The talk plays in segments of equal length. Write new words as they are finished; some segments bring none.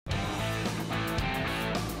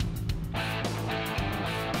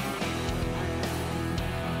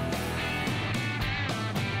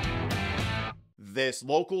This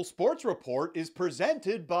local sports report is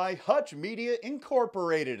presented by Hutch Media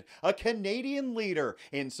Incorporated, a Canadian leader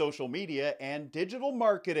in social media and digital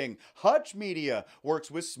marketing. Hutch Media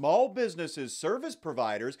works with small businesses, service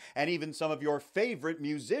providers, and even some of your favorite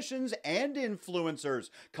musicians and influencers.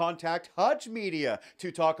 Contact Hutch Media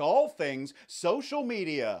to talk all things social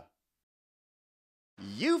media.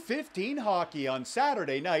 U15 hockey on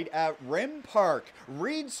Saturday night at Rim Park.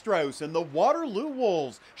 Reed Strauss and the Waterloo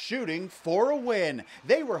Wolves shooting for a win.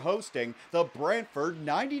 They were hosting the Brantford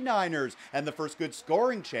 99ers, and the first good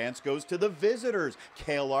scoring chance goes to the visitors.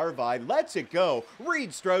 Cale Arvi lets it go.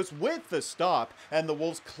 Reed Strauss with the stop, and the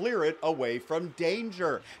Wolves clear it away from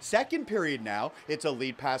danger. Second period now, it's a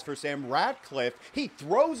lead pass for Sam Ratcliffe. He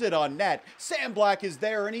throws it on net. Sam Black is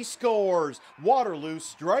there and he scores. Waterloo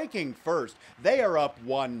striking first. They are up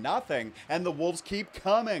 1-0, and the Wolves keep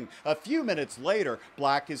coming. A few minutes later,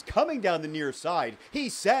 Black is coming down the near side. He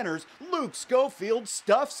centers. Luke Schofield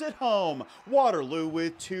stuffs it home. Waterloo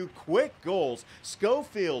with two quick goals.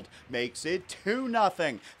 Schofield makes it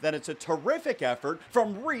 2-0. Then it's a terrific effort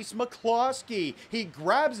from Reese McCloskey. He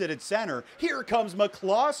grabs it at center. Here comes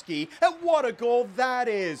McCloskey, and what a goal that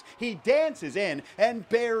is. He dances in and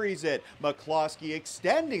buries it. McCloskey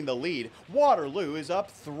extending the lead. Waterloo is up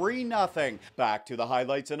 3-0. Back to the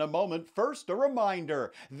highlights in a moment. First, a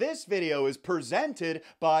reminder. This video is presented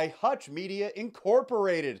by Hutch Media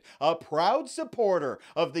Incorporated, a proud supporter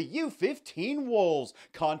of the U15 Wolves.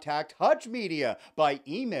 Contact Hutch Media by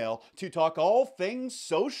email to talk all things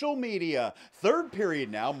social media. Third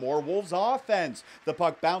period now, more Wolves offense. The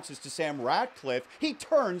puck bounces to Sam Ratcliffe. He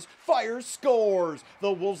turns, fires, scores.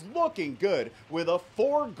 The Wolves looking good with a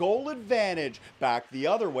 4-goal advantage. Back the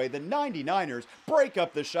other way, the 99ers break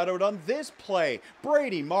up the shutout on this play.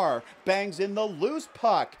 Brady Marr bangs in the loose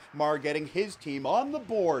puck. Marr getting his team on the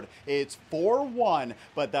board. It's 4-1,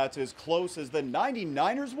 but that's as close as the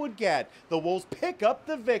 99ers would get. The Wolves pick up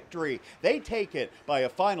the victory. They take it by a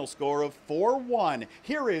final score of 4-1.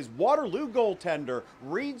 Here is Waterloo goaltender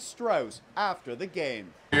Reed Strauss after the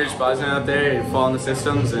game. You're just buzzing out there, following the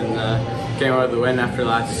systems, and came out of the win after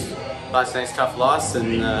last night's tough loss,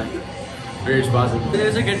 and we were just buzzing. It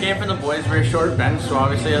was a good game for the boys. We were short bench, so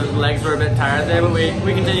obviously the legs were a bit tired there, but we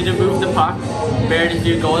continued to move the puck, buried a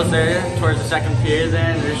few goals there towards the second period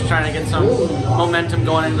there, and we're just trying to get some momentum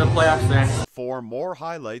going into the playoffs there. For more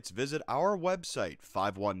highlights, visit our website,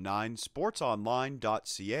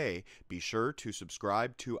 519sportsonline.ca. Be sure to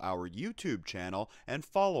subscribe to our YouTube channel and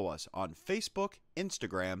follow us on Facebook,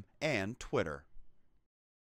 Instagram, and Twitter.